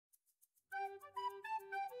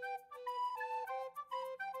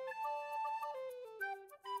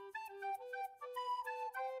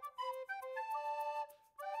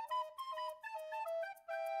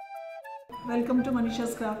Welcome to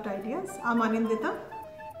Manisha's Craft Ideas. I'm Anindita.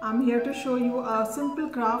 I'm here to show you a simple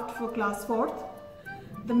craft for class 4th.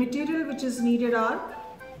 The material which is needed are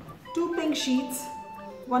 2 pink sheets,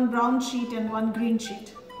 1 brown sheet and 1 green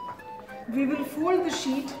sheet. We will fold the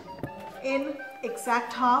sheet in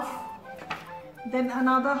exact half, then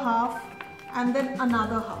another half and then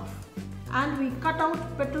another half. And we cut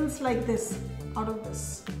out petals like this out of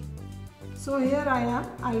this. So here I am,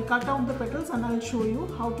 I'll cut out the petals and I'll show you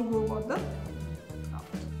how to go about the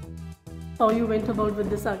craft. How you went about with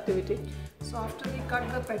this activity? So after we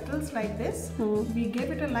cut the petals like this, we gave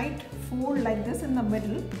it a light fold like this in the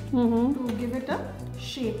middle to give it a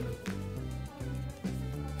shape.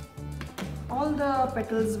 All the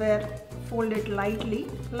petals were folded lightly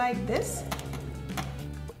like this.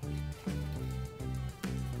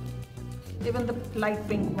 Even the light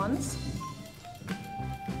pink ones.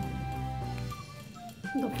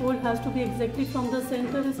 The fold has to be exactly from the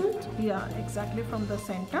center, isn't it? Yeah, exactly from the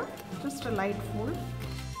center. Just a light fold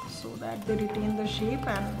so that they retain the shape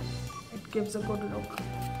and it gives a good look.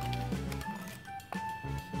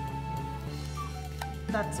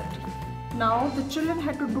 That's it. Now the children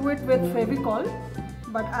had to do it with Fevicol,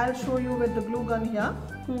 but I'll show you with the glue gun here.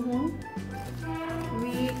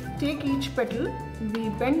 We take each petal, we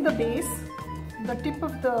bend the base, the tip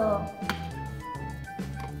of the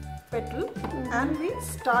petal, and we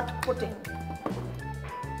start putting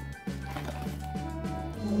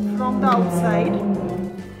from the outside,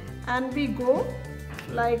 and we go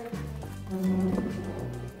like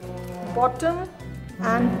bottom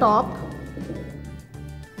and top,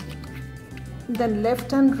 then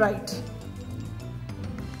left and right.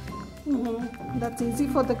 That's easy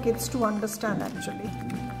for the kids to understand actually.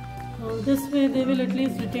 This way they will at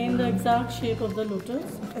least retain the exact shape of the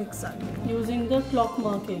lotus. Exactly. Using the clock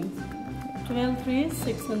markings. 12, 3,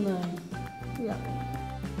 6 and 9. Yeah.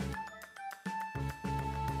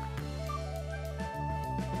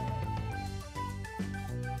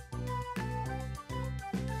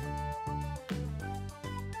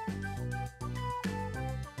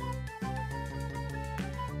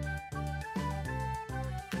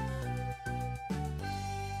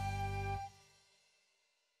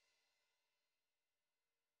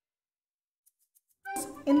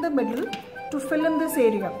 In the middle to fill in this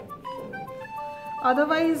area.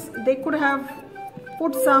 Otherwise they could have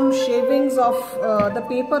put some shavings of the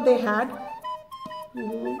paper they had.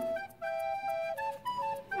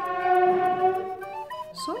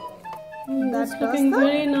 So that's looking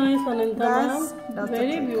very nice, Ananta.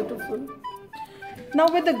 Very beautiful. Now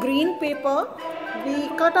with the green paper we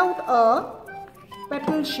cut out a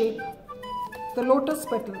petal shape, the lotus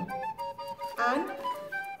petal, and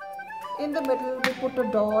in the middle we put a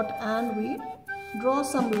dot and we draw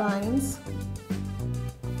some lines,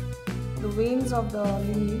 the veins of the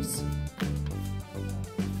leaves.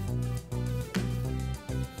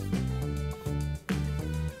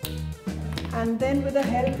 And then with the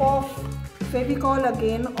help of Fevicol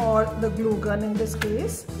again, or the glue gun in this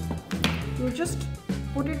case, you just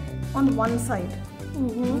put it on one side,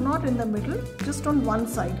 not in the middle, just on one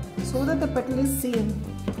side, so that the petal is seen.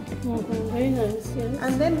 Very nice, yes.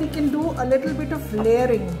 And then we can do a little bit of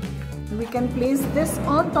layering. We can place this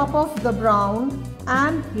on top of the brown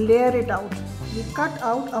and layer it out. We cut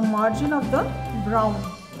out a margin of the brown.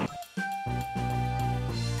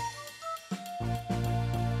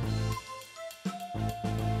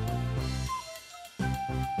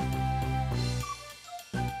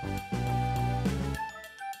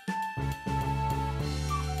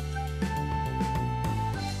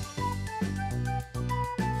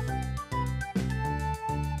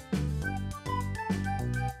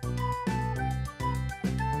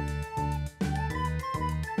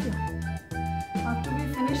 After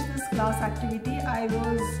we finished this class activity, I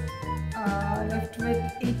was left with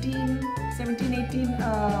 17, 18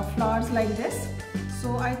 flowers like this.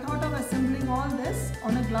 So I thought of assembling all this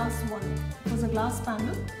on a glass wall. It was a glass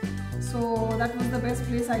panel. So that was the best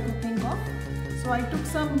place I could think of. So I took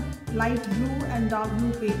some light blue and dark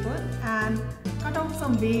blue paper and cut out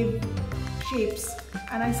some wave shapes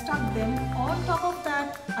and I stuck them. On top of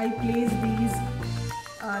that, I placed these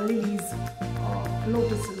lilies or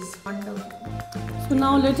lotuses. Wonderful. So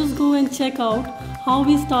now let us go and check out how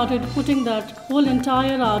we started putting that whole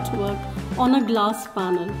entire artwork on a glass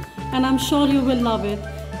panel, and I'm sure you will love it.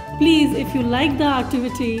 Please, if you like the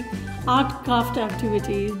activity, art craft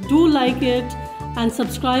activity, do like it and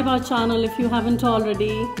subscribe our channel if you haven't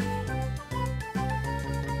already.